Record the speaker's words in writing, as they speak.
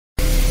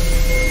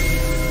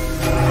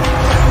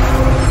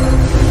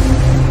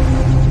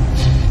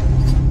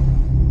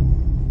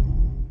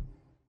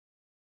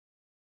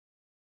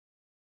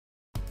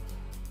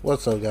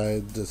What's up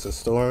guys, this is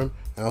Storm,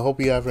 and I hope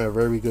you're having a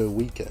very good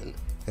weekend.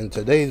 In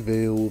today's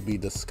video, we'll be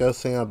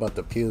discussing about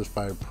the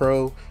PS5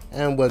 Pro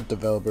and what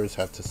developers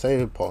have to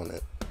say upon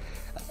it.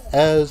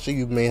 As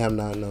you may have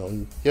not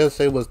known,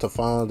 yesterday was the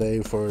final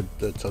day for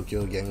the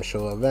Tokyo Game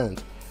Show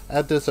event.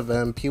 At this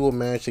event, people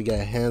managed to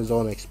get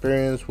hands-on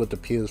experience with the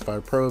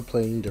PS5 Pro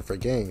playing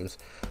different games.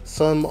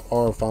 Some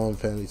are Final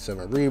Fantasy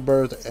VII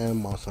Rebirth and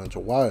Monster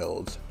Hunter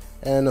Wilds,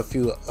 and a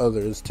few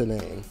others to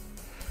name.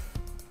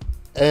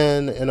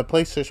 And in a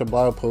PlayStation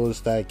blog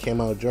post that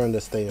came out during the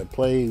State of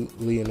Play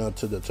leading up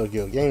to the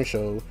Tokyo Game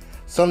Show,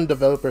 some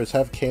developers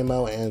have came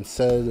out and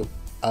said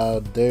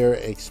their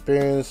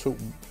experience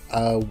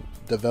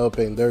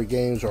developing their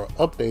games or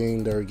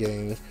updating their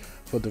games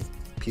for the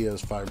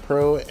PS5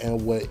 Pro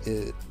and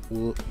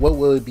what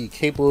will it be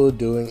capable of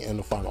doing in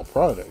the final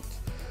product.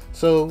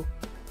 So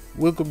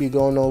we could be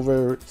going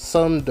over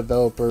some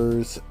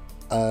developers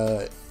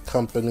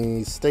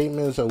company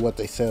statements of what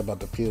they said about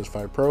the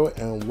PS5 Pro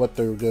and what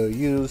they're going to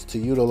use to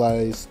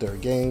utilize their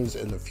games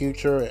in the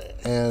future,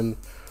 and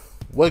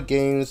what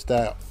games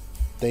that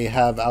they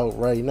have out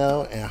right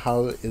now and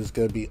how it's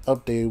going to be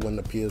updated when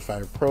the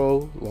PS5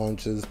 Pro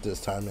launches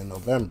this time in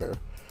November.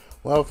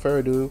 Without further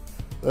ado,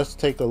 let's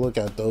take a look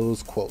at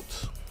those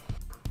quotes.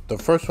 The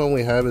first one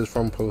we have is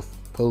from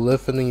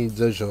Polyphony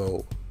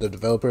Digital, the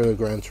developer of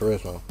Gran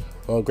Turismo.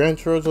 While Gran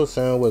Turismo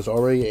 7 was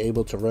already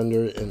able to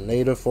render in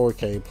native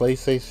 4K,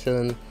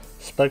 PlayStation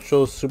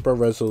Spectral Super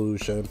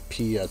Resolution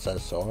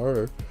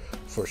 (PSSR)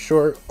 for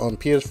short on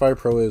PS5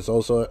 Pro is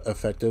also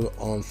effective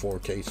on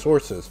 4K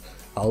sources,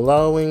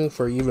 allowing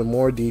for even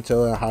more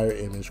detail and higher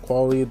image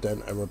quality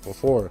than ever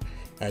before.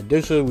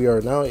 Additionally, we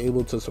are now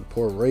able to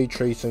support ray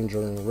tracing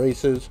during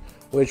races,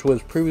 which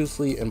was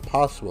previously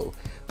impossible.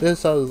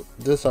 This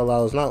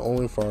allows not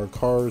only for our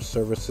cars'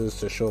 surfaces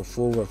to show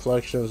full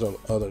reflections of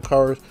other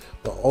cars,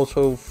 but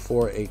also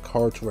for a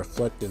car to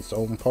reflect its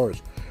own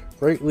parts,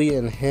 greatly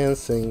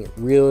enhancing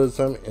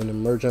realism and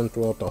immersion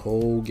throughout the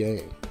whole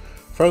game.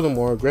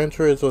 Furthermore, Gran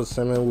Turismo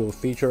 7 will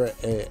feature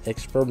an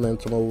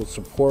experimental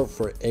support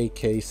for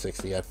 8K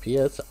 60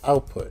 FPS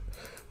output.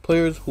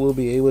 Players will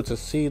be able to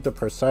see the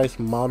precise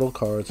model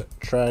cars,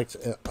 tracks,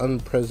 and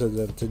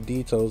unprecedented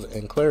details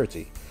and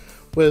clarity,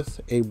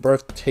 with a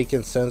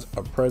breathtaking sense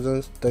of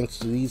presence thanks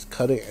to these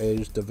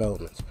cutting-edge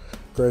developments.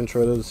 Gran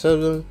Turismo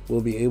 7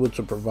 will be able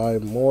to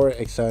provide more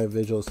exciting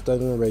visual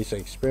stunning race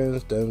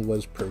experience than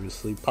was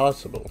previously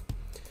possible.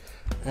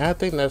 And I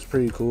think that's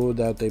pretty cool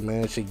that they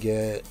managed to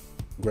get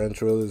Gran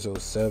Turismo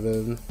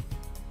 7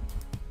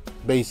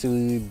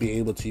 basically be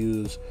able to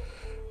use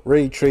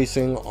ray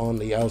tracing on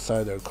the outside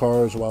of their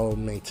cars while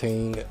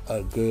maintaining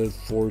a good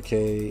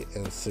 4K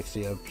and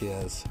 60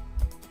 FPS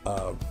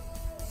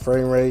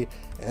frame rate,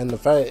 and the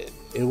fact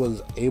it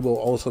was able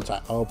also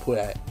to output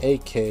at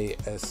 8K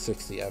at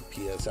 60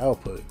 FPS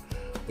output,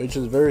 which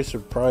is very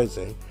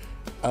surprising,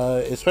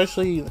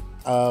 especially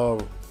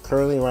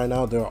currently right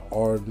now there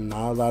are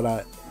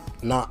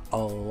not a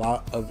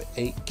lot of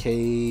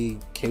 8K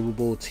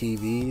capable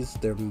TVs.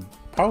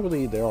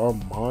 There are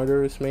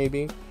monitors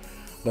maybe,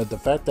 but the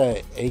fact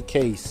that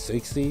 8K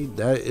 60,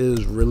 that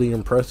is really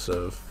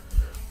impressive.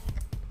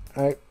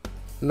 Alright,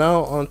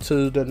 now on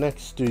to the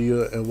next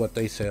studio and what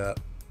they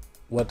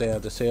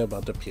have to say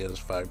about the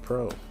PS5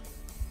 Pro.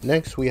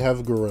 Next we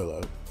have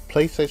Gorilla.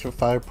 PlayStation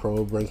 5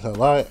 Pro brings a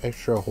lot of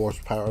extra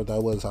horsepower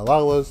that will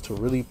allow us to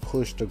really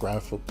push the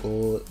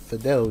graphical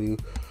fidelity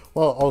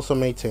while also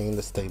maintaining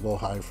the stable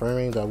high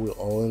framing that we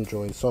all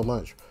enjoy so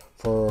much.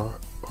 For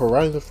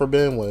Horizon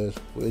Forbidden West,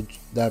 which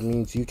that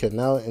means you can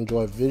now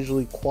enjoy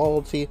visually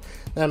quality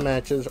that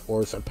matches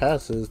or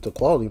surpasses the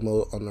quality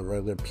mode on the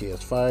regular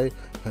PS5,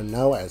 and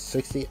now at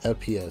 60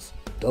 FPS,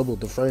 double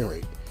the frame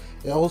rate.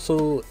 It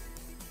also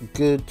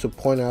good to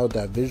point out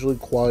that visual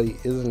quality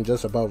isn't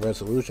just about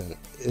resolution,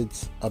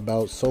 it's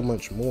about so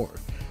much more.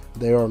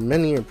 There are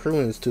many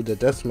improvements to the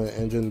Decima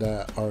engine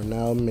that are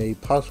now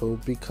made possible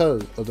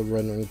because of the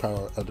rendering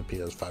power of the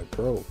PS5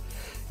 Pro.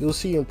 You'll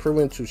see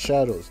improvement to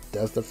shadows,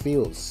 depth of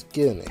field,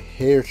 skin,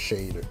 hair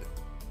shader,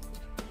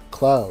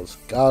 clouds,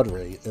 god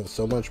ray, and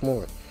so much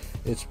more.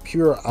 It's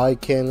pure eye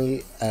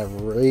candy at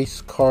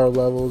race car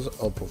levels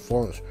of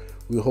performance.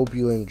 We hope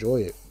you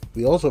enjoy it.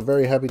 We're also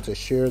very happy to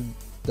share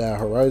that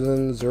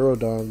Horizon Zero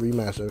Dawn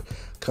Remaster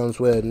comes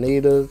with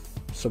native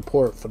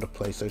support for the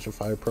PlayStation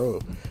 5 Pro.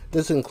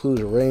 This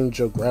includes a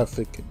range of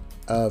graphic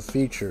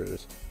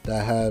features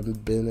that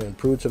have been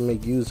improved to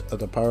make use of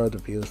the power of the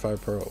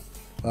PS5 Pro,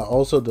 while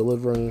also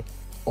delivering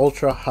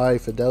ultra high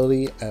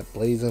fidelity at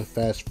blazing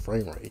fast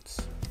frame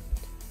rates.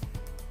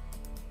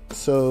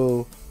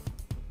 So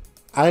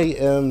I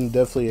am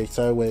definitely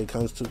excited when it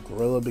comes to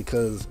Gorilla,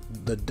 because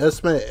the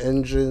Decima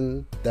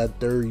engine that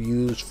they're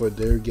used for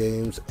their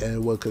games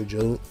and what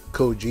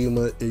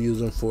Kojima is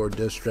using for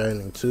Death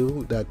Stranding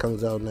 2 that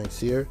comes out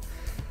next year,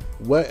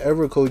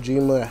 whatever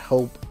Kojima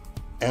helped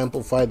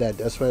amplify that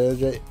Decima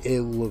engine, it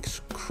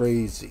looks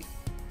crazy.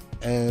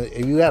 And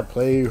if you have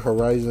played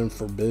Horizon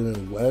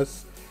Forbidden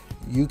West,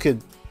 you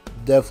could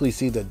definitely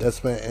see the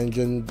Decima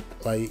engine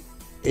like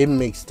it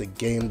makes the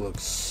game look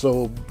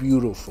so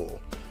beautiful.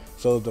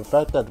 So the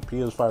fact that the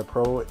PS5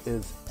 Pro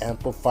is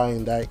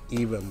amplifying that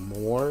even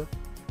more,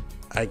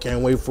 I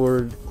can't wait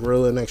for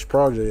Guerrilla next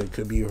project. It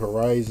could be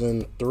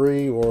Horizon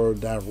 3 or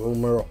that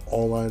rumor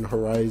online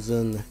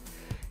Horizon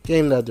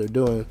game that they're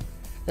doing.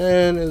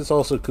 And it's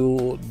also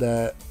cool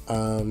that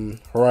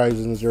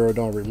Horizon Zero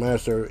Dawn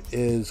Remaster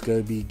is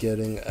going to be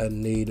getting a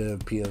native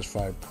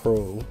PS5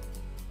 Pro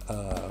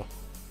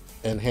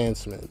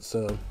enhancement.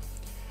 So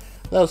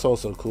that's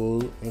also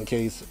cool in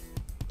case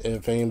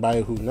if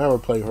anybody who never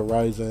played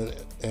Horizon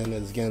and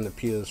is getting the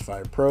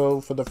PS5 Pro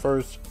for the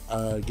first,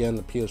 getting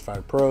the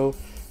PS5 Pro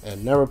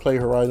and never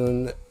played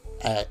Horizon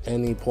at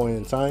any point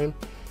in time,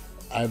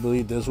 I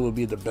believe this will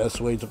be the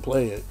best way to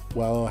play it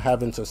while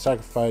having to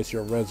sacrifice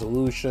your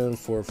resolution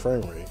for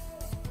frame rate.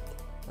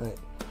 Alright,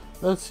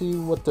 let's see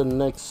what the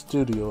next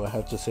studio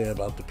have to say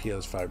about the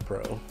PS5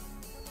 Pro.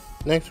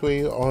 Next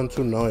we on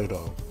to Naughty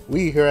Dog.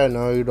 We here at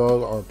Naughty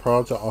Dog are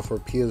proud to offer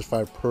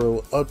PS5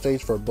 Pro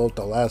updates for both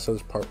The Last of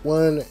Us Part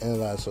 1 and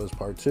Last of Us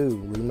Part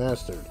 2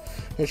 Remastered,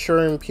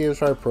 ensuring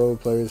PS5 Pro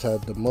players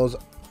have the most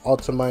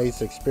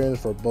optimized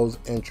experience for both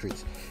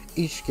entries.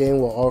 Each game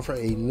will offer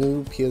a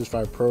new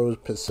PS5 Pro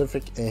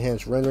Pacific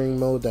Enhanced Rendering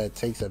mode that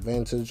takes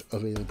advantage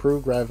of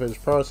improved graphics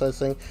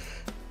processing,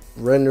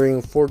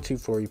 rendering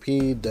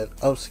 1440p, then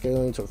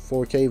upscaling to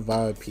 4K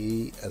via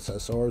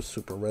PSSR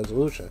Super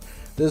Resolution.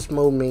 This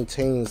mode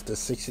maintains the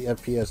 60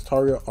 FPS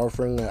target,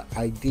 offering an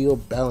ideal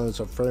balance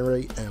of frame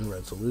rate and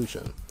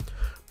resolution.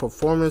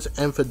 Performance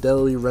and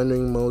fidelity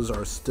rendering modes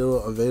are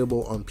still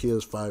available on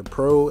PS5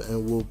 Pro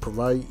and will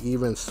provide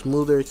even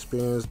smoother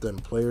experience than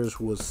players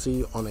will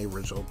see on a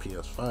original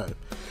PS5,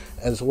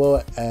 as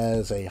well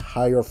as a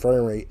higher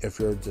frame rate if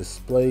your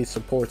display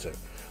supports it.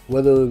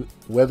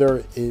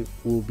 Whether it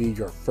will be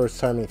your first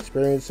time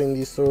experiencing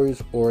these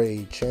stories or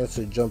a chance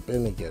to jump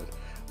in again,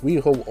 we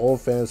hope all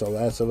fans of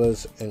Last of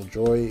Us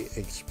enjoy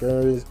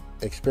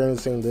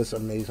experiencing this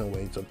amazing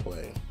way to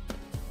play.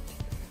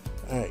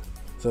 Alright,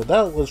 so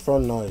that was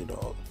from Naughty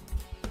Dog.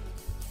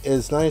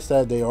 It's nice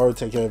that they are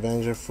taking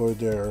advantage for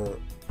their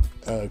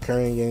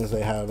current games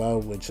they have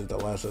out, which is The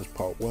Last of Us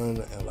Part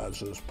 1 and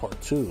Last of Us Part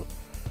 2.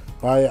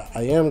 But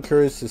I am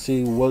curious to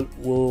see what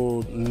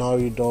do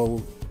Naughty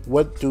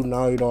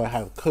Dog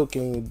have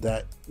cooking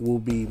that will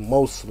be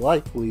most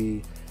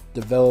likely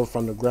developed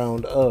from the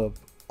ground up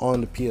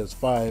on the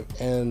PS5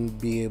 and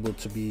be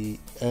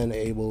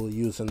able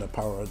using the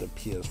power of the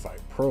PS5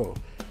 Pro.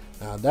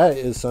 Now that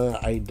is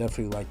something I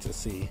definitely like to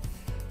see.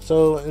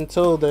 So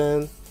until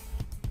then,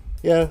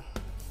 yeah,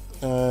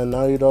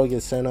 Naughty Dog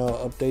is sending out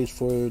updates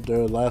for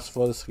their Last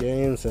of Us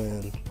games,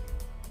 and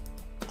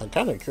I'm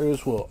kind of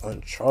curious will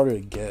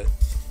Uncharted get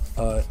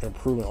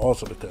improvement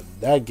also, because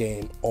that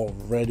game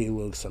already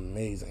looks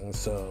amazing.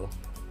 So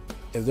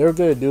if they're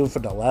gonna do it for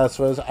The Last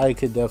of Us, I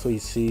could definitely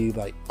see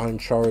like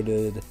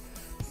Uncharted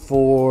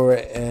 4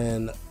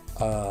 and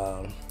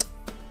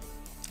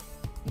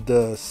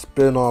the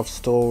spin-off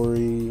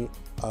story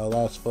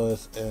Last of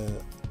Us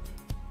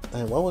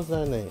and what was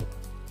that name?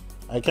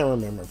 I can't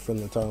remember from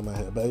the top of my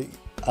head, but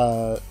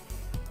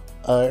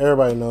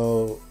everybody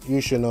you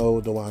should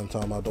know the one I'm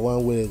talking about, the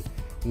one with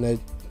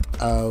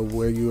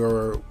where you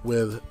are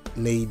with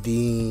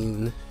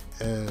Nadine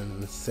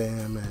and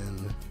Sam,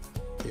 and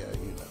yeah,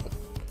 you know.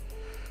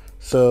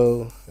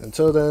 So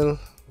until then,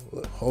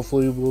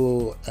 hopefully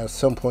we'll at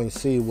some point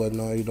see what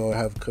Naughty Dog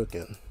have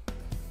cooking.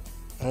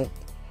 Alright,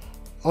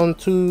 on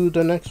to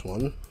the next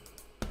one.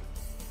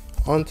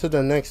 On to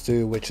the next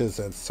two, which is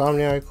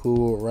Insomniac,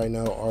 who right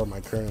now are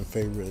my current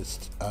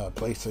favorite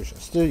PlayStation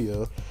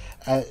studio.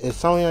 At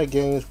Insomniac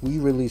Games, we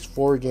released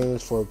 4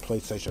 games for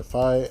PlayStation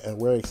 5, and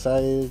we're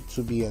excited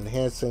to be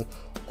enhancing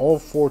all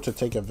 4 to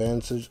take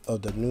advantage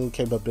of the new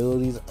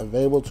capabilities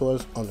available to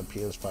us on the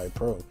PS5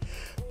 Pro.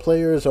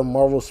 Players of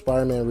Marvel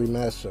Spider-Man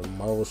Remastered,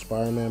 Marvel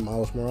Spider-Man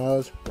Miles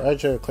Morales,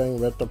 Ratchet & Clank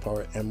Rift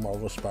Apart, and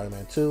Marvel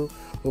Spider-Man 2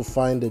 will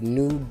find the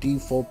new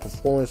default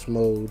performance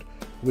mode,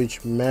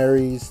 which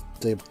marries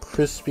the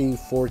crispy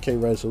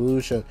 4K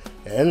resolution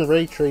and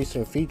ray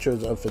tracing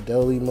features of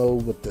fidelity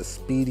mode with the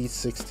speedy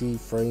 60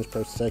 frames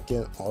per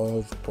second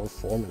of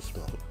performance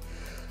mode.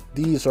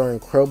 These are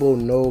incredible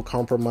no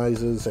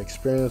compromises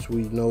experience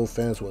we know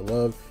fans will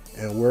love,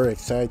 and we're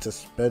excited to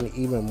spend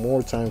even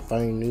more time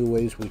finding new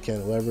ways we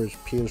can leverage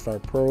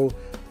PS5 Pro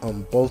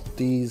on both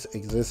these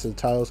existing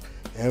titles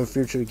and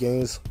future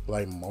games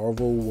like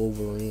Marvel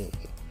Wolverine.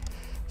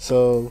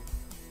 So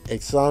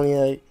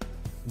Insomniac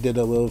did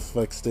a little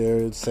flex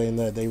there, saying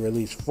that they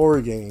released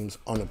 4 games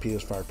on the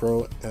PS5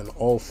 Pro and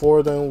all 4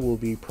 of them will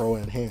be Pro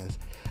enhanced.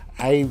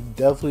 I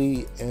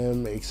definitely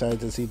am excited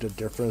to see the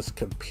difference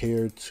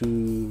compared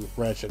to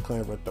Ratchet &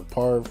 Clank Rift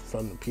Apart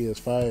from the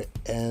PS5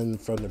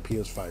 and from the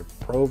PS5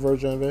 Pro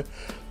version of it,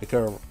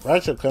 because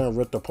Ratchet & Clank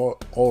Rift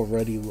Apart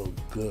already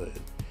looked good,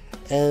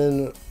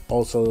 and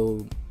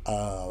also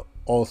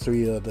all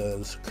 3 of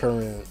the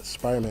current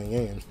Spider-Man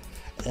games.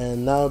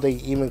 And now they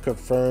even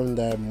confirmed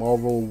that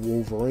Marvel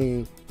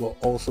Wolverine will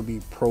also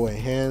be Pro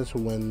Enhanced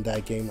when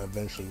that game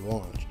eventually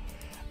launches.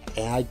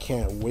 and I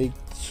can't wait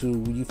till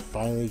we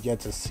finally get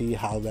to see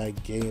how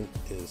that game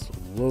is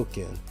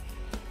looking.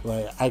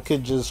 Like, I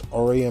could just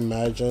already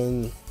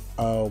imagine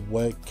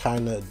what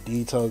kind of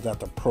details that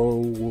the Pro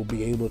will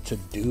be able to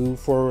do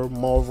for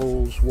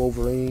Marvel's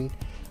Wolverine.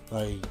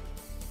 Like,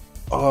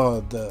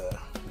 oh, the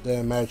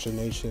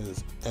imagination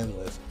is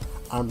endless.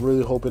 I'm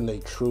really hoping they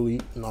truly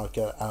knock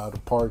it out of the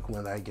park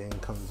when that game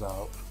comes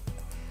out.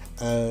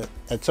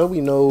 Until we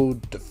know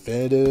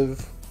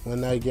definitive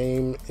when that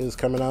game is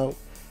coming out,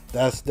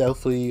 that's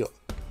definitely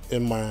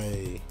in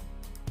my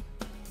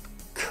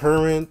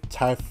current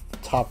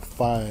top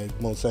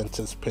 5 most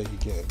anticipated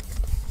games.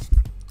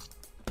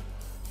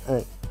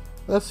 Alright,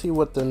 let's see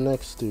what the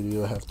next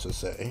studio have to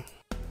say.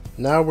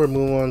 Now we're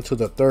moving on to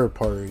the third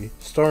party,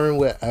 starting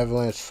with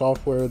Avalanche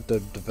Software, the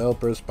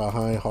developers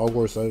behind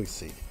Hogwarts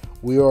Legacy.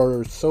 We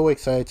are so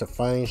excited to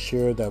finally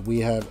share that we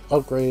have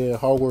upgraded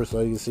Hogwarts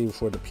Legacy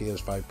for the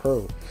PS5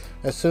 Pro.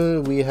 As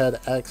soon as we had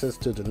access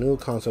to the new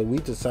console, we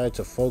decided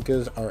to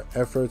focus our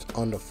efforts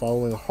on the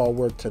following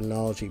hardware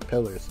technology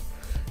pillars: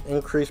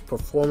 increased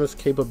performance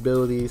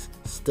capabilities,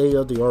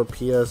 state-of-the-art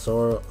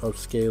PSR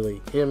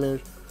upscaling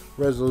image,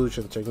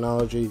 resolution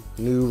technology,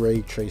 new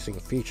ray tracing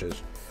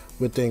features.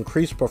 With the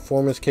increased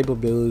performance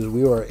capabilities,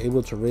 we are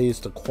able to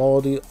raise the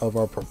quality of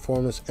our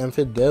performance and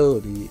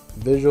fidelity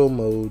visual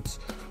modes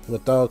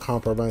without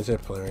compromising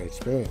player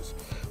experience.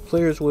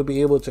 Players will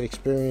be able to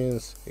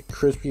experience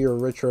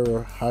crispier,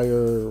 richer,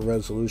 higher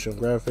resolution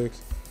graphics,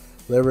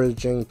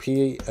 leveraging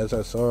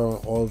PSSR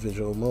on all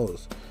visual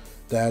modes.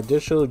 The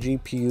additional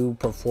GPU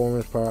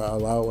performance power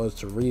allow us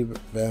to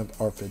revamp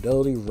our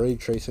fidelity ray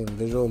tracing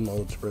visual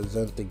mode to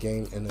present the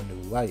game in a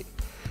new light.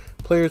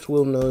 Players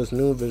will notice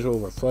new visual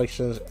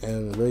reflections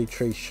and ray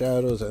trace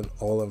shadows in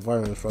all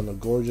environments, from the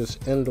gorgeous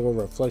indoor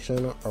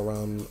reflection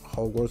around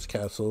Hogwarts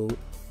Castle,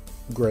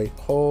 Great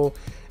Hall,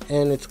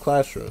 and its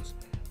classrooms,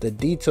 the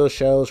detailed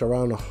shadows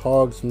around the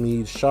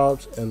Hogsmeade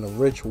shops, and the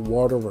rich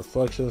water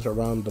reflections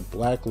around the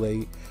Black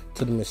Lake,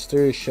 to the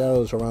mysterious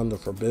shadows around the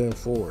Forbidden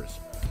Forest.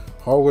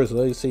 Hogwarts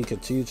Legacy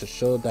continues to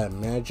show that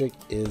magic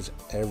is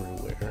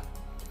everywhere.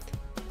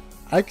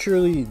 I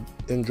truly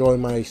enjoy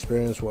my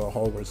experience with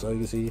Hogwarts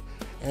Legacy,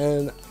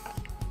 and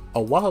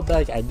a while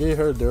back I did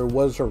hear there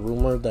was a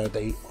rumor that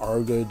they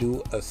are going to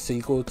do a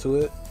sequel to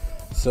it.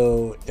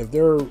 So if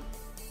they're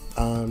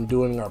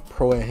doing a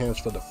Pro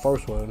Enhanced for the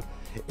first one,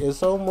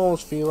 it's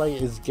almost feel like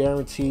it's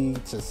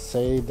guaranteed to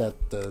say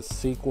that the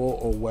sequel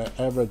or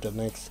whatever the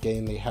next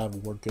game they have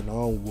working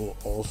on will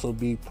also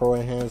be Pro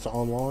Enhanced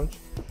on launch.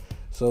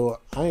 So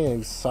I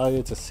am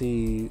excited to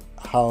see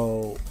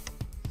how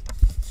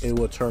it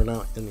will turn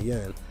out in the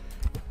end.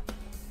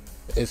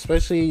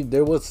 Especially,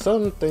 there was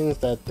some things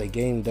that the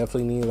game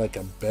definitely needed, like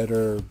a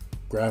better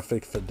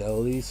graphic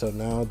fidelity. So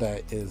now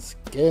that it's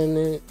getting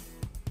it,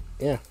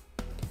 yeah,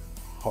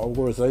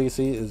 Hogwarts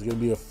Legacy is gonna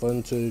be a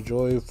fun to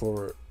enjoy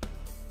for,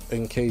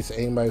 in case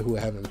anybody who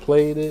haven't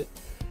played it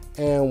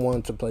and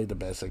want to play the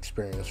best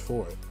experience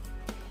for it.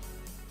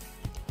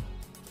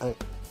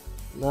 Alright,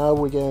 now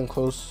we're getting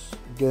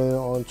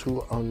on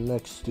to our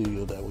next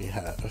studio that we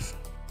have.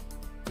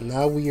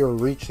 Now we are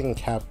reaching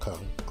Capcom.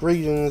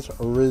 Greetings,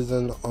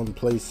 Arisen on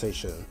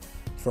PlayStation.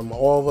 From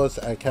all of us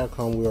at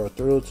Capcom, we are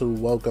thrilled to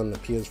welcome the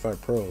PS5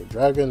 Pro.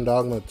 Dragon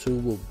Dogma 2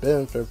 will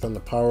benefit from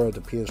the power of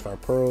the PS5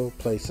 Pro,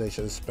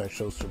 PlayStation's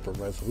special super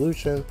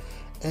resolution,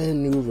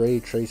 and new ray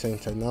tracing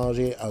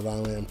technology,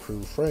 allowing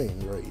improved frame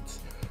rates.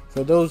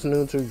 For those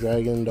new to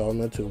Dragon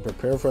Dogma 2,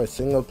 prepare for a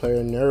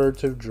single-player,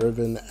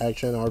 narrative-driven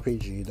action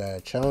RPG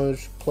that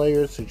challenges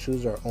players to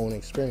choose their own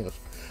experience.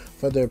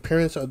 For the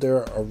appearance of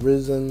their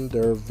Arisen,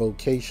 their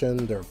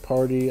vocation, their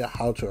party,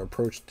 how to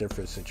approach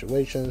different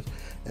situations,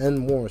 and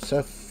more,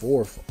 set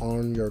forth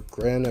on your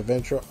grand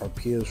adventure of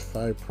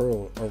PS5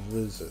 Pro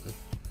Arisen.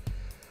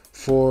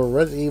 For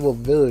Resident Evil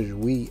Village,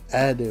 we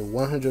added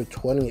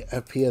 120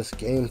 FPS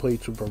gameplay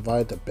to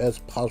provide the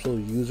best possible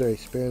user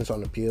experience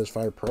on the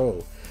PS5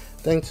 Pro.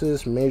 Thanks to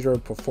this major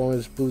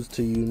performance boost,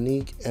 to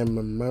unique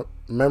and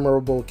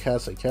memorable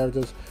cast of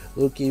characters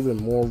look even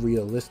more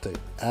realistic,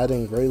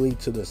 adding greatly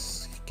to the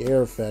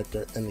scare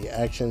factor, and the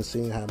action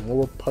scene had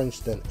more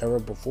punch than ever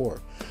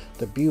before.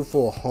 The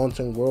beautiful,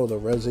 haunting world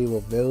of Resident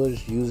Evil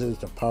Village uses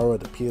the power of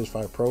the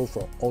PS5 Pro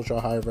for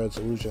ultra-high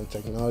resolution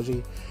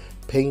technology,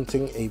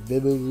 painting a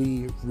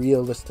vividly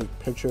realistic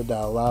picture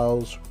that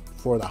allows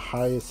for the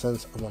highest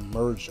sense of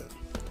immersion.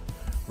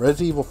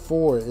 Resident Evil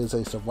 4 is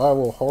a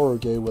survival horror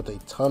game with a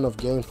ton of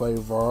gameplay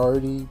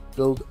variety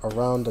built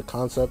around the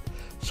concept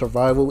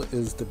survival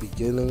is the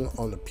beginning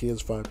on the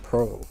PS5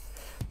 Pro.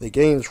 The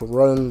game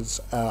runs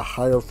at a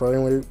higher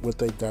frame rate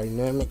with a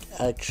dynamic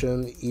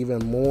action even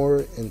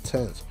more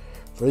intense.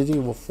 Resident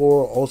Evil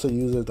 4 also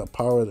uses the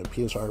power of the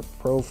PS5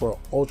 Pro for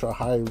ultra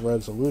high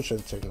resolution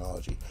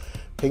technology,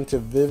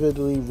 painted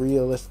vividly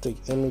realistic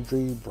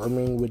imagery,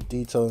 brimming with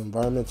detailed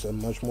environments,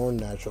 and much more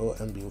natural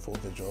and beautiful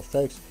visual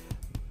effects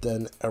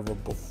than ever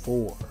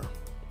before.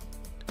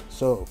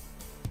 So,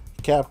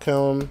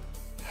 Capcom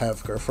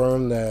have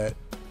confirmed that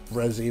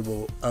Resident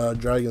Evil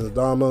Dragon's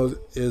Dogma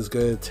is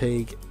going to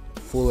take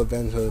full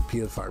advantage of the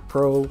PS5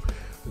 Pro.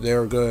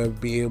 They're going to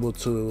be able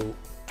to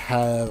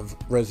have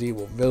Resident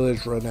Evil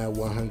Village run at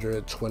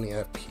 120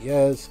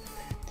 FPS,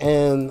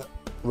 and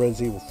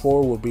Resident Evil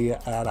 4 will be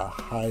at a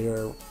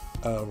higher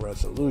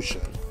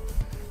resolution.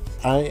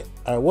 I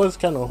was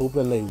kind of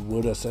hoping they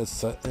would have said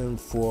something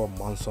for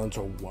Monster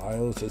Hunter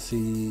Wilds to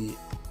see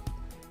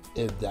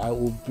if that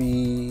would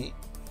be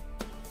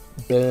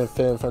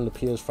benefiting from the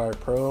PS5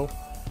 Pro,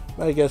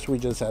 but I guess we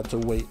just have to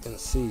wait and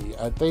see.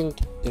 I think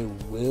it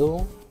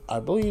will. I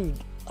believe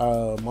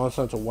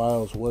Monster Hunter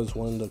Wilds was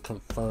one of the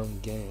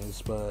confirmed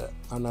games, but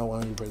I'm not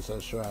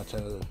 100% sure. I have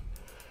to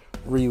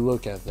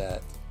re-look at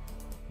that.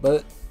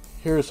 But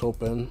here's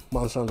hoping.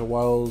 Monster Hunter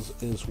Wilds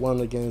is one of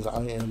the games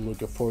I am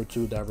looking forward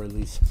to that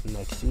release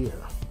next year.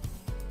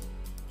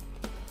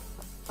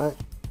 Alright,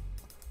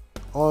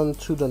 on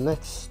to the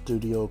next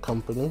studio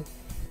company.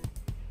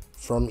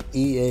 From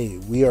EA,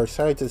 we are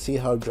excited to see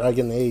how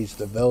Dragon Age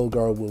the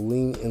Veilguard will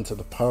lean into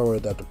the power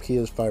that the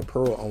PS5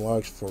 Pro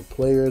unlocks for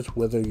players,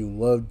 whether you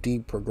love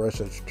deep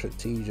progressive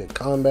strategic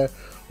combat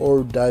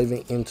or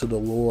diving into the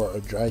lore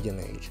of Dragon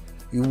Age.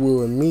 You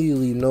will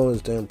immediately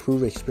notice the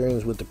improved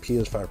experience with the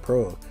PS5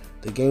 Pro.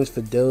 The game's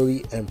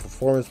fidelity and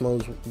performance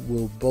modes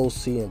will both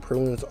see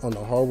improvements on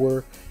the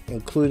hardware,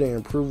 including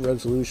improved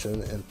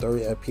resolution and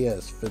 30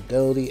 FPS,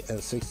 fidelity,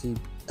 and 60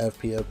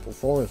 FPS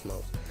performance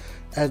modes.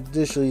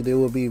 Additionally, there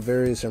will be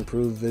various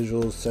improved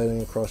visuals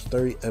setting across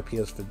 30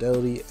 FPS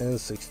fidelity and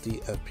 60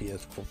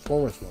 FPS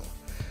performance mode.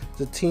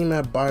 The team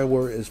at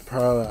BioWare is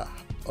proud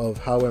of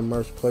how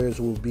immersed players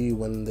will be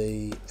when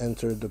they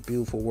enter the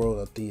beautiful world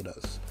of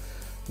Thedas,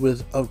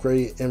 with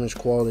upgraded image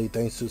quality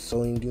thanks to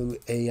Sony's new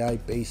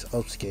AI-based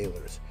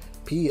upscalers.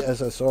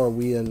 PSSR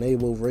will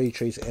enable ray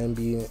trace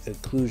ambient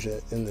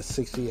occlusion in the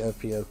 60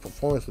 FPS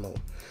performance mode,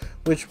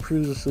 which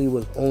previously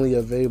was only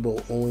available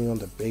on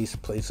the base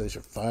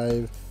PlayStation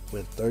 5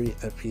 with 30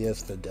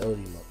 FPS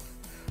fidelity mode.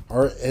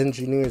 Our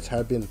engineers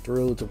have been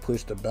thrilled to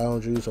push the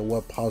boundaries of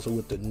what's possible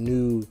with the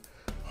new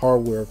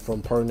hardware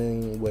from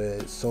partnering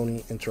with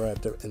Sony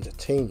Interactive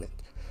Entertainment,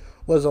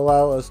 was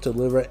allow us to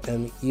deliver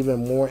an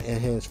even more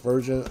enhanced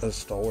version of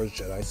Star Wars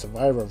Jedi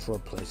Survivor for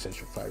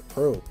PlayStation 5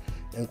 Pro.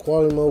 In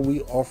quality mode,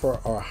 we offer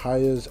our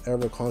highest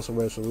ever console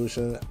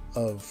resolution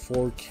of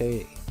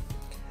 4K.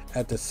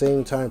 At the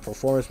same time,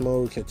 performance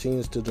mode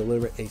continues to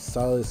deliver a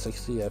solid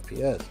 60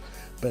 FPS,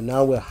 but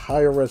now with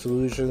higher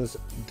resolutions,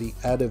 the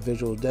added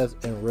visual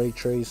depth and ray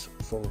trace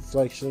for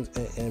reflections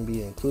and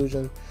ambient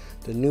occlusion.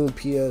 The new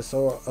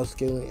PSR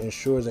upscaling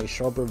ensures a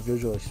sharper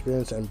visual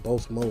experience in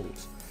both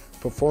modes.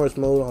 Performance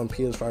mode on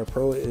PS5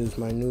 Pro is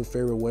my new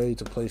favorite way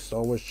to play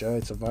Star Wars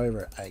Jedi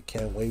Survivor. I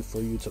can't wait for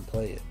you to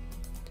play it.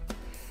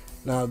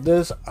 Now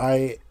this,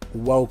 I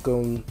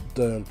welcome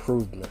the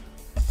improvement,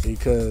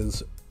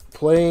 because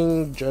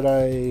playing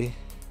the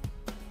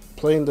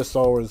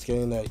Star Wars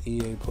game that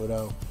EA put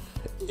out,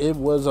 it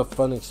was a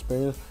fun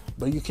experience,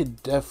 but you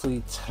could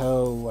definitely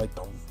tell like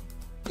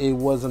it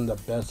wasn't the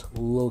best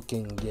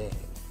looking game.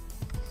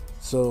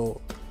 So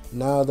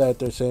now that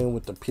they're saying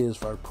with the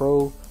PS5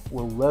 Pro,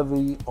 we'll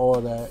levy all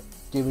that,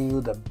 giving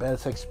you the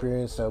best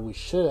experience that we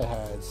should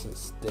have had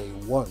since day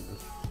one.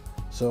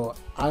 So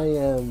I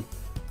am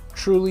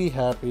truly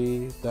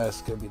happy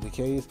that's gonna be the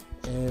case,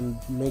 and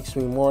makes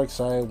me more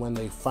excited when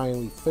they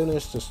finally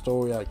finish the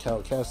story at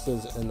Cal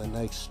Kestis and the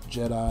next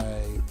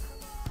Jedi,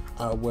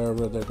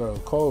 wherever they're gonna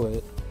call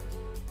it.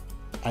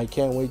 I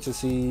can't wait to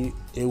see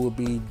it will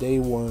be day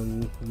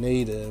one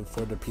native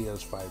for the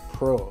PS5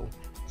 Pro,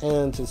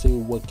 and to see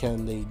what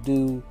can they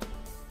do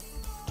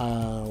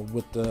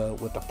with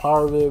the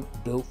power of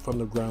it built from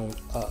the ground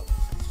up.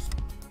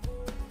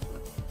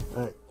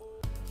 Alright,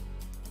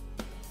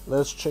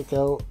 let's check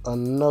out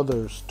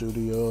another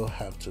studio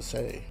have to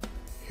say.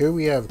 Here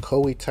we have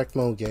Koei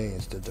Tecmo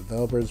Games, the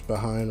developers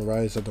behind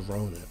Rise of the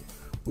Ronin.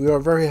 We are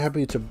very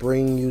happy to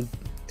bring you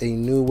a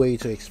new way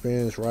to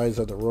experience Rise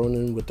of the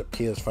Ronin with the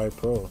PS5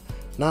 Pro.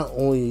 Not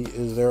only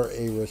is there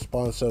a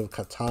responsive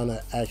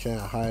katana action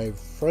at high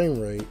frame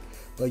rate,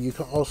 but you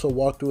can also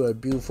walk through a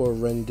beautiful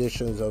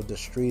renditions of the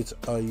streets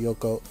of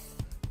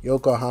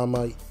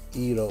Yokohama,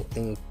 Edo,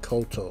 and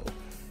Koto,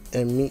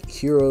 and meet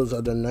heroes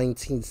of the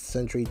 19th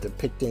century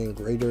depicted in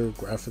greater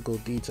graphical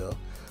detail.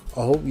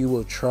 I hope you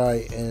will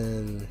try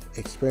and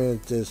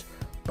experience this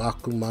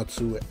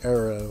Bakumatsu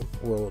era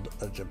world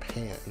of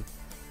Japan.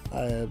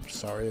 I am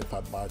sorry if I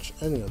botched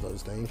any of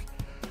those names,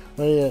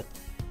 but yeah,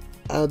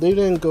 they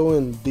didn't go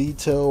in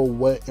detail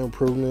what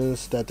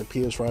improvements that the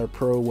PS5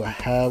 Pro will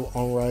have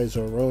on Rise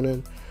of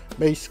Ronin.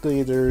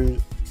 Basically they're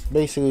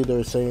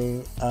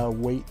saying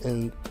wait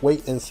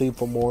and see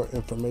for more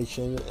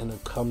information in the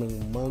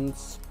coming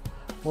months.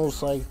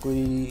 Most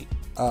likely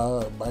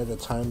by the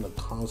time the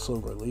console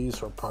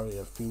release, or probably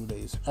a few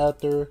days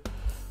after,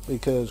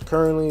 because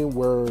currently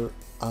we're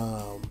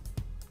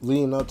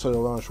leading up to the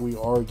launch, we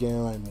are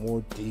getting like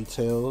more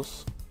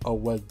details of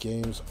what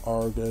games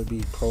are going to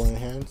be pro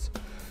enhanced.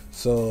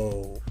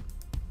 So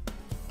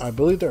I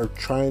believe they're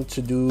trying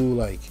to do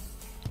like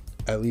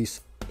at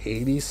least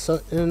 80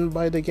 something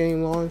by the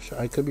game launch.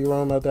 I could be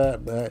wrong about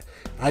that, but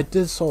I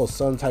did saw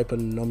some type of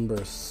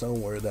number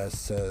somewhere that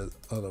said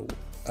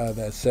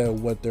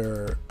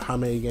how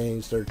many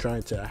games they're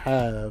trying to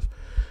have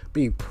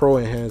be pro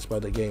enhanced by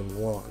the game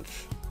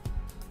launch.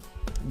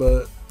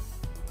 But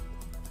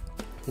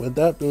with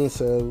that being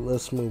said,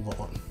 let's move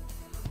on.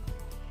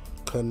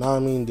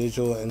 Konami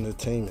Digital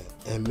Entertainment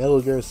and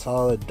Metal Gear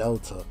Solid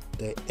Delta.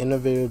 The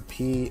innovative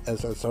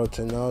PSSR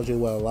technology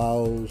will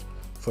allow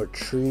for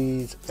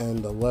trees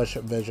and the lush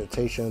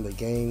vegetation of the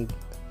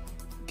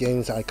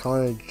game's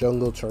iconic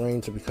jungle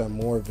terrain to become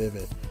more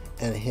vivid,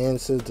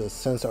 enhances the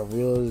sense of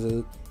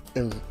realism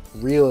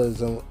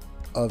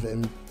of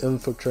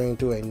infiltrating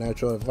through a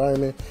natural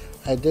environment.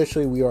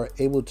 Additionally, we are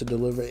able to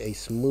deliver a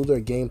smoother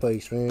gameplay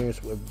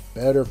experience with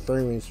better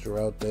frame rates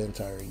throughout the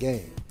entire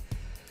game.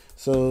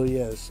 So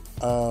yes,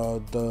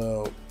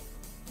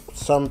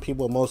 some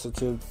people most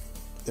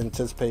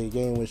anticipated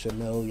game, which is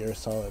Metal Gear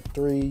Solid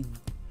 3,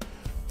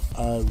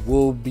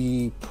 will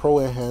be pro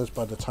enhanced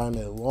by the time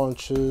it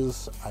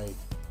launches.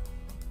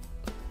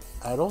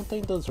 I don't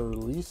think there's a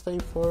release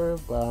date for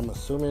it, but I'm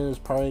assuming it's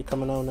probably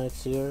coming out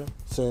next year,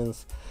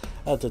 since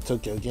at the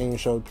Tokyo Game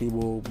Show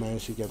people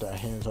managed to get their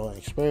hands-on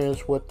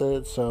experience with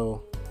it.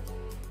 So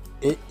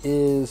it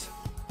is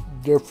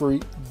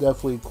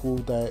definitely cool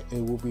that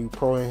it will be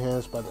pro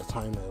enhanced by the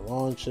time it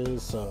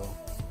launches. So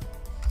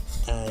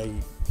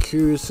I'm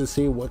curious to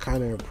see what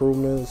kind of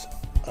improvements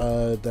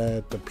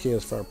that the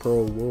PS5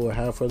 Pro will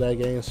have for that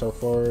game. So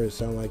far it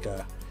sounds like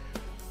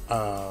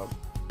a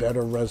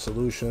better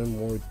resolution,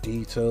 more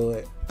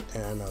detail,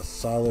 and a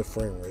solid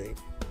frame rate,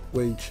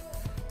 which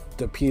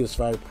is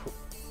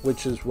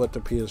what the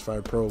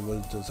PS5 Pro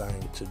was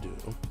designed to do.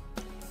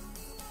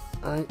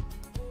 Alright,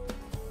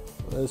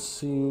 let's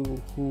see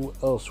who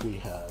else we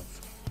have.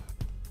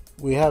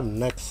 We have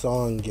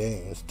Nexon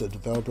Games, the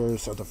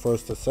developers of the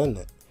First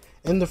Descendant.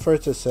 In the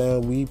First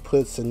Descendant, we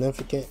put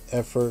significant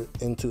effort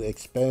into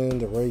expanding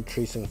the ray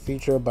tracing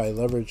feature by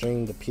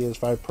leveraging the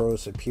PS5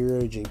 Pro's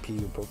superior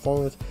GPU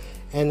performance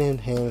and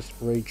enhanced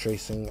ray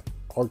tracing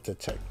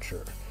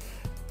architecture.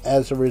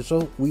 As a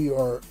result,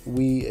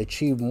 we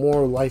achieve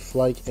more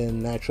lifelike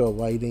and natural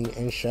lighting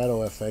and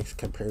shadow effects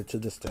compared to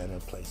the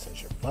standard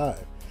PlayStation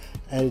 5.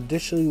 And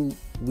additionally,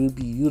 we'll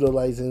be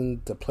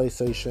utilizing the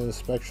PlayStation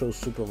Spectral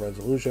Super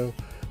Resolution.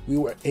 We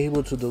were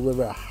able to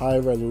deliver a high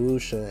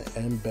resolution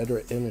and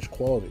better image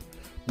quality.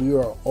 We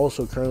are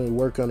also currently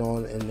working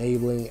on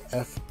enabling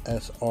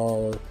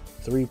FSR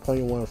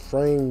 3.1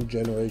 frame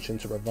generation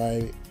to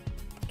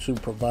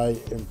provide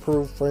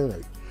improved frame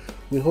rate.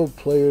 We hope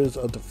players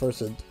of the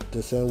First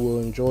Descent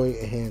will enjoy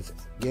enhanced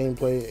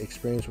gameplay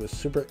experience with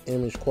super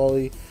image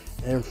quality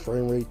and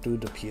frame rate through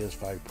the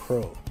PS5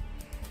 Pro.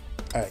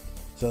 Alright,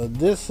 so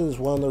this is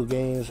one of those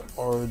games,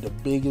 or the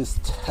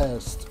biggest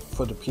test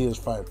for the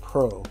PS5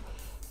 Pro,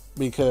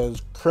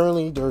 because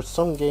currently there's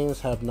some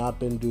games have not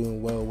been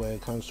doing well when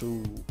it comes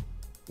to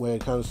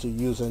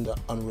using the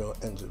Unreal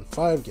Engine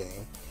 5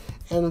 game,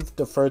 and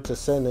the First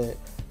Descendant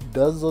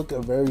does look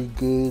a very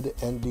good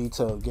and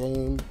detailed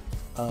game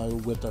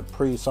with a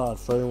pretty solid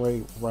frame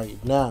rate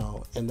right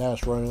now, and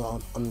that's running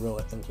on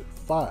Unreal Engine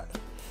 5.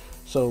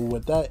 So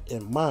with that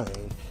in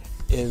mind,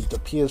 if the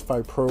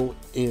PS5 Pro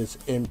is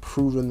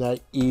improving that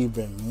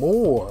even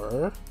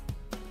more,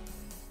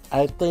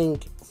 I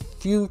think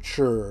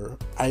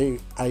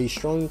I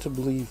strongly to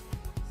believe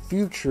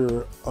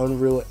future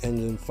Unreal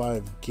Engine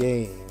 5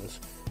 games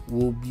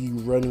will be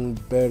running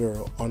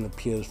better on the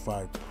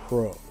PS5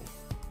 Pro.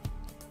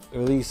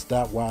 At least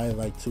that's what I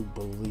like to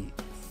believe.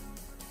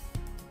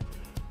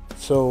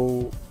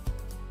 So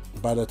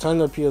by the time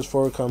the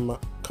PS4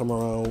 come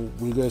around,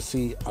 we're gonna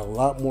see a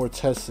lot more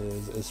tests,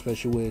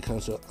 especially when it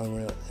comes to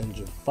Unreal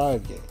Engine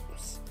 5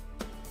 games.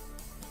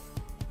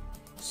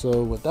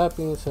 So with that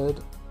being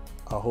said,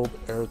 I hope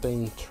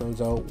everything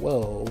turns out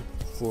well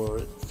for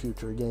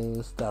future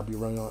games that'll be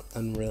running on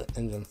Unreal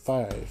Engine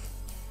 5.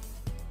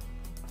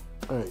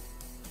 Alright,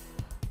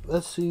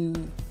 let's see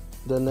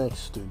the next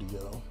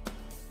studio.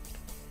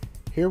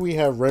 Here we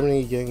have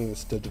Remedy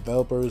Games, the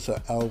developers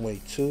of Alan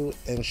Wake 2,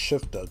 and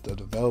Shift Up, the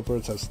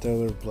developers of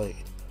Stellar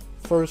Blade.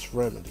 First,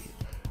 Remedy.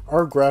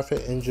 Our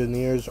graphic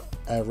engineers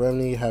at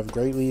Remedy have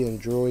greatly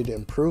enjoyed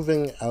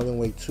improving Alan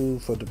Wake 2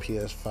 for the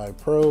PS5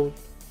 Pro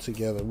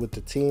together with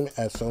the team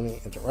at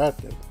Sony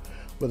Interactive.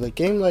 With a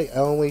game like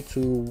Alan Wake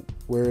 2,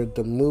 where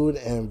the mood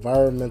and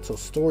environmental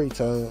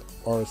storytelling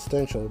are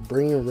essential,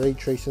 bringing ray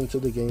tracing to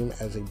the game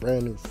as a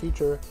brand new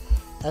feature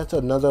adds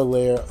another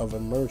layer of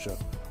immersion.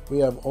 We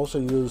have also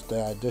used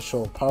the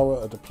additional power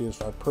of the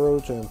PS5 Pro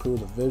to improve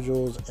the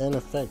visuals and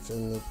effects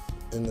in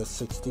the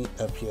 60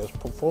 FPS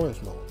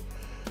performance mode,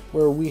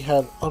 where we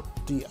have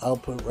upped the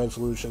output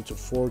resolution to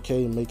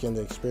 4K, making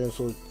the experience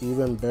look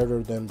even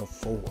better than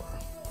before.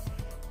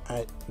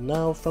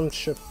 Now from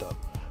Shift Up.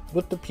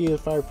 With the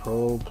PS5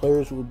 Pro,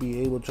 players will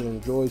be able to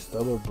enjoy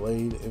Stellar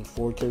Blade in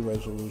 4K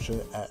resolution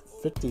at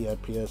 50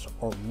 FPS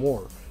or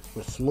more,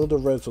 with smoother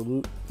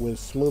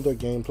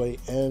gameplay,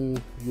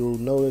 and you'll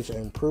notice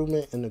an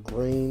improvement in the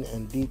grain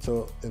and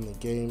detail in the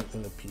game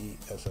in the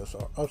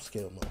PSSR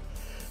upscale mode.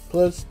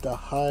 Plus, the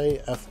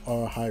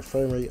high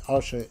frame rate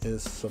option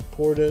is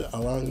supported,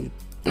 allowing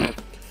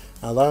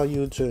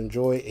you to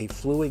enjoy a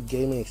fluid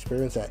gaming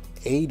experience at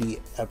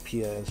 80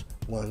 FPS,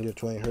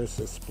 120Hz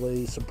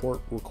display support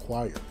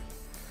required.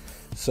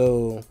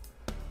 So,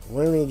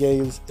 Remedy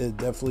Games is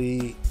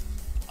definitely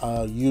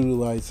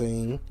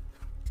utilizing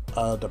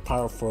the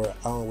power for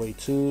Alan Wake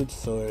 2,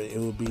 so it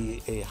will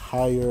be a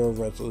higher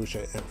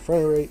resolution and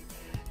frame rate.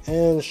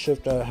 And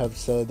Shifter have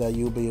said that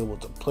you'll be able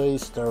to play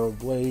Stellar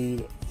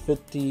Blade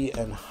 50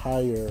 and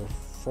higher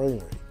frame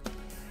rate.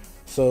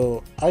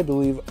 So I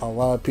believe a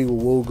lot of people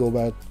will go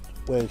back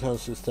when it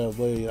comes to Stellar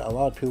Blade. A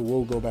lot of people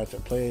will go back to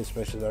play,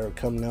 especially that are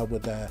coming out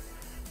with that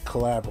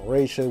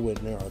collaboration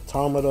with Nier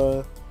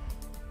Automata.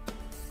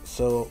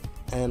 So,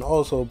 and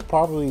also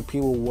probably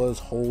people was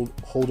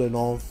holding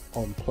off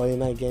on playing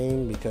that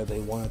game because they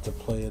wanted to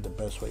play it the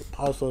best way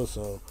possible.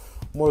 So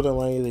more than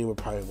likely they were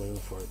probably waiting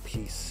for a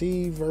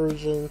PC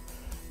version.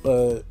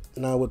 But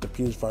now with the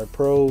PS5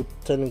 Pro,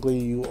 technically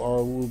you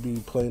will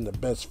be playing the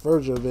best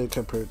version of it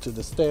compared to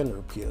the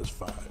standard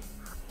PS5.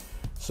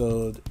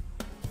 So,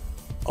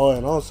 oh,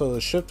 and also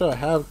Shifter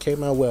have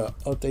came out with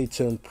an update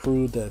to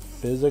improve the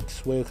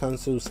physics when it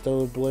comes to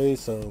Stellar Blade.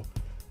 So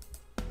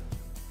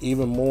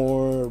even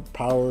more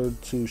power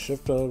to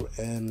Shifter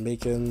and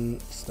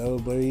making Stellar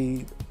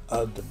Blade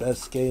the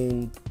best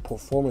game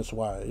performance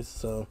wise.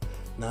 So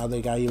now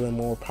they got even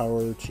more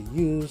power to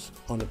use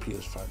on the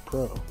PS5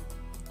 Pro.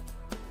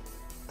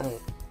 Alright,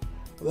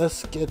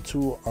 let's get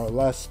to our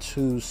last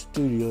two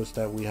studios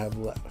that we have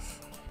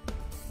left.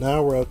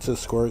 Now we're up to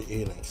Square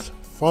Enix.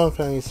 Final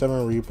Fantasy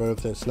VII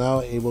Rebirth is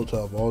now able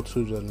to evolve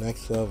to the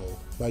next level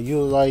by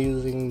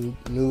utilizing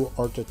new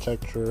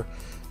architecture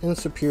and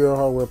superior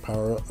hardware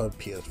power of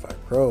PS5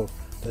 Pro.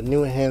 The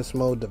new enhanced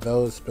mode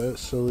developed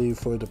specially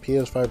for the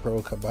PS5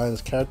 Pro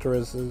combines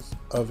characteristics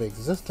of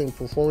existing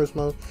performance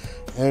mode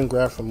and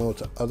graphic mode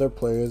to other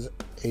players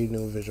a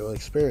new visual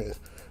experience.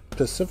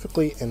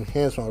 Specifically,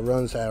 enhanced mode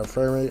runs at a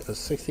frame rate of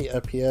 60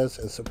 FPS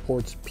and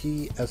supports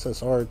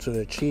PSSR to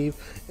achieve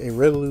a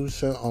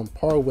resolution on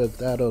par with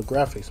that of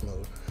graphics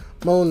mode.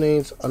 Mode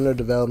names under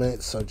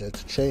development subject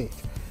to change.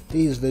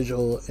 These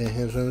visual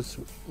enhancements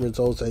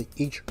result in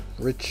each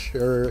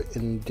richer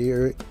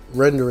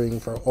rendering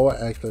for all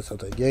aspects of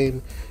the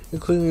game,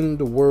 including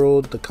the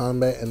world, the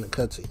combat, and the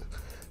cutscene.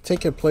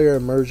 Taking player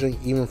immersion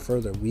even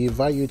further, we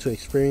invite you to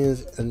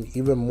experience an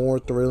even more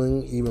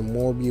thrilling, even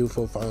more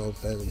beautiful Final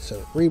Fantasy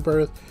VII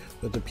Rebirth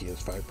with the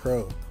PS5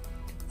 Pro.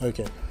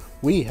 Okay,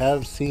 we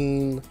have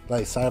seen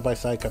like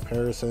side-by-side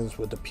comparisons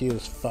with the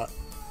PS5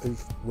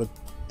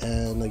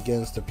 and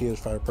against the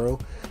PS5 Pro,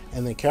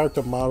 and the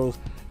character models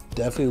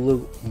definitely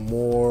look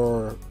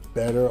more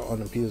better on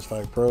the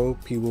PS5 Pro.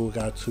 People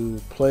got to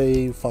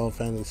play Final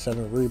Fantasy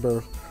VII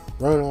Rebirth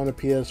run on the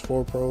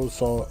PS4 Pro,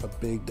 saw a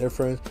big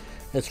difference,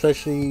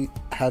 especially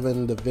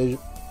having the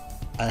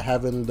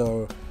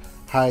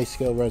high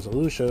scale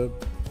resolution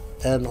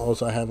and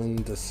also having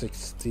the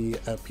 60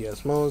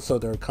 FPS mode, so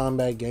their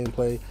combat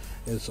gameplay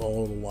is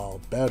all the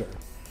while better.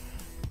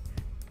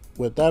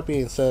 With that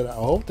being said, I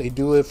hope they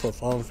do it for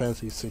Final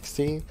Fantasy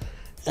 16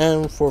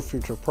 and for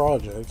future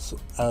projects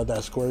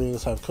that Square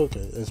Enix have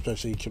cooking,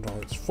 especially Kingdom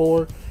Hearts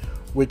 4,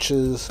 which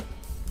is,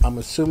 I'm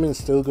assuming,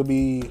 still gonna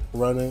be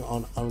running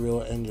on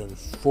Unreal Engine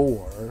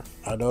 4.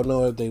 I don't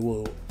know if they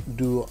will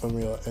do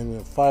Unreal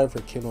Engine 5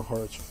 for Kingdom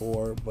Hearts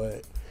 4,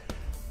 but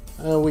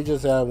we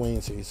just gotta wait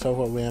and see. So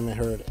far, we haven't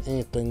heard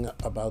anything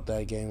about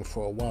that game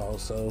for a while,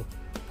 so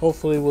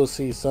hopefully we'll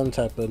see some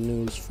type of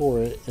news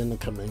for it in the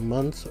coming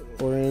months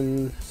or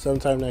in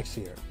sometime next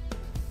year.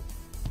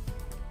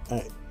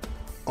 Alright,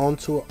 on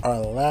to our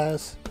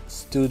last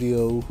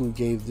studio who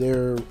gave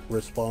their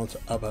response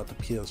about the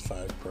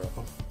PS5 Pro.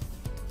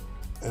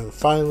 And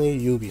finally,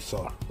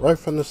 Ubisoft. Right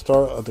from the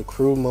start of the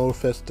Crew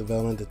Motorfest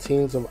development, the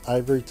teams of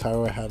Ivory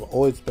Tower have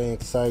always been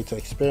excited to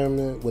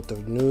experiment with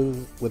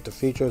the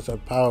features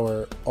of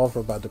power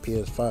offered by the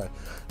PS5.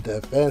 The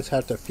advanced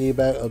haptic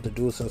feedback of the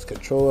DualSense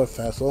controller,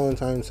 fast loading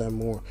times, and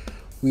more.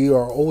 We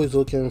are always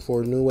looking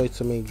for new ways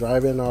to make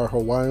driving our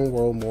Hawaiian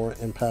world more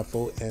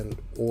impactful and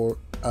more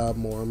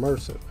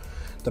immersive.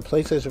 The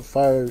PlayStation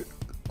 5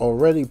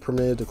 already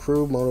permitted the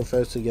Crew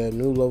Motorfest to get a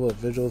new level of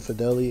visual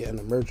fidelity and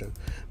immersion,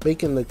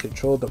 making the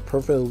control the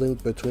perfect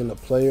link between the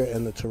player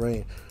and the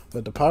terrain.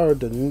 With the power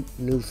of the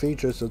new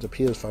features of the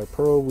PS5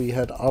 Pro, we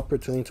had the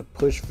opportunity to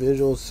push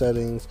visual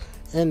settings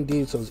and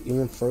details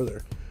even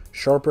further.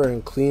 Sharper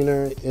and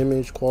cleaner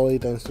image quality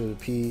thanks to the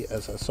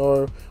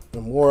PSSR,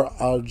 with more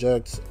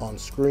objects on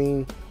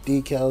screen,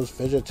 decals,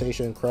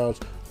 vegetation, and crowds,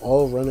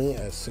 all running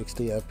at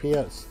 60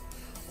 FPS.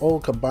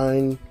 All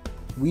combined,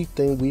 we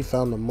think we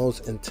found the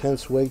most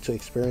intense way to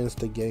experience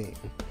the game.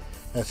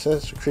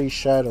 Assassin's Creed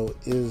Shadow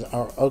is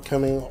our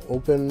upcoming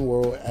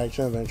open-world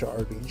action-adventure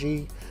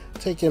RPG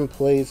taking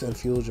place in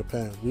feudal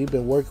Japan. We've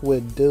been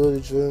working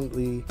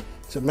diligently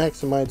to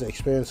maximize the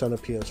experience on the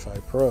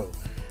PS5 Pro,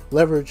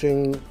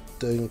 leveraging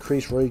the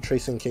increased ray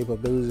tracing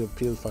capabilities of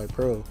PS5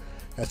 Pro,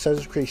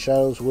 Assassin's Creed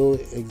Shadows will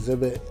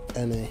exhibit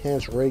an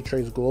enhanced ray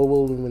trace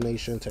global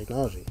illumination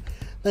technology,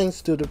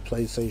 thanks to the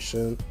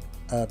PlayStation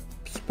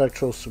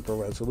Spectral Super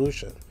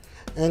Resolution,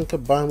 and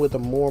combined with a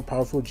more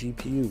powerful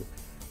GPU,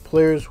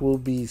 players will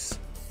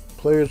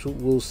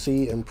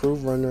see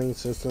improved rendering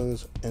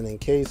systems and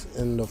encased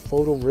in the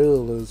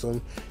photorealism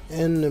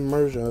and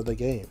immersion of the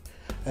game.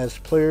 As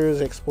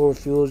players explore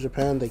feudal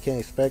Japan, they can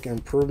expect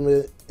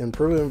improved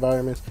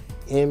environments,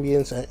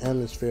 ambience, and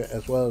atmosphere,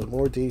 as well as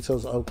more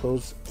details up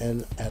close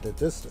and at a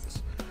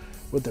distance.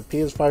 With the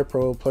PS5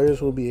 Pro,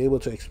 players will be able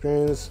to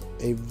experience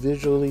a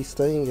visually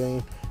stunning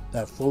game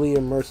that fully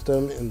immerses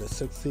them in the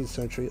 16th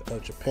century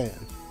of Japan.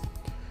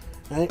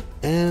 Right?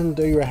 And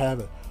there you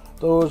have it.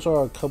 Those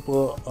are a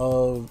couple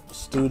of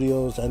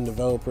studios and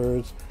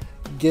developers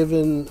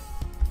giving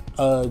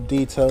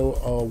detail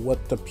of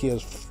what the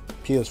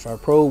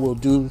PS5 Pro will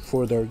do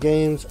for their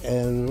games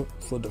and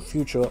for the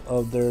future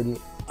of their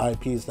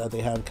IPs that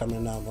they have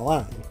coming down the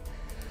line.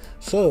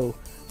 So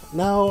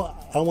now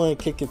I want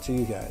to kick it to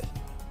you guys.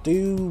 Do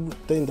you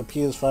think the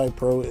PS5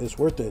 Pro is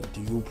worth it?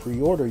 Do you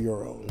pre-order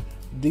your own?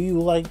 Do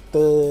you like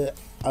the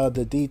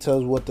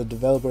details what the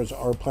developers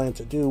are planning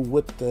to do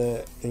with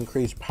the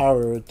increased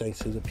power thanks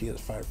to the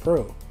PS5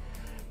 Pro?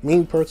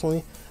 Me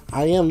personally,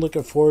 I am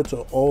looking forward to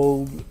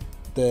all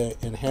the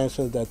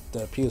enhancements that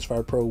the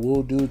PS5 Pro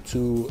will do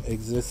to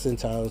existing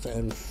titles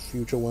and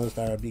future ones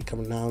that will be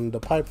coming down the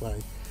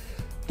pipeline.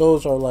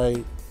 Those are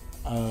like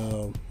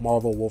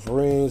Marvel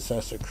Wolverine,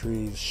 Assassin's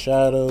Creed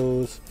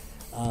Shadows,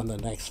 the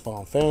next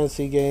Final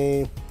Fantasy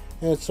game,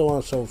 and so on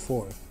and so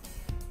forth.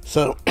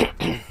 So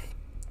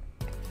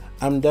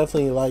I'm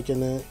definitely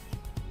liking it.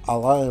 A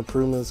lot of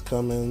improvements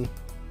coming.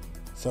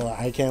 So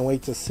I can't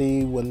wait to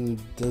see when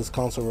this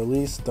console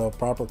releases the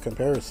proper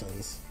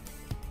comparisons.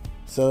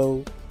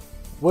 So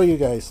what do you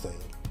guys think?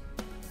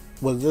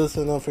 Was this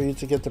enough for you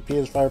to get the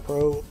PS5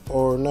 Pro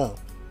or no?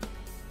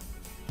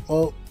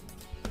 Well,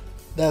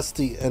 that's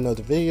the end of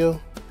the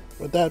video.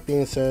 With that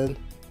being said,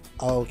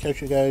 I'll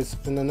catch you guys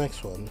in the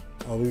next one.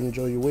 I hope you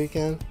enjoy your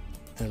weekend,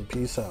 and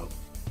peace out.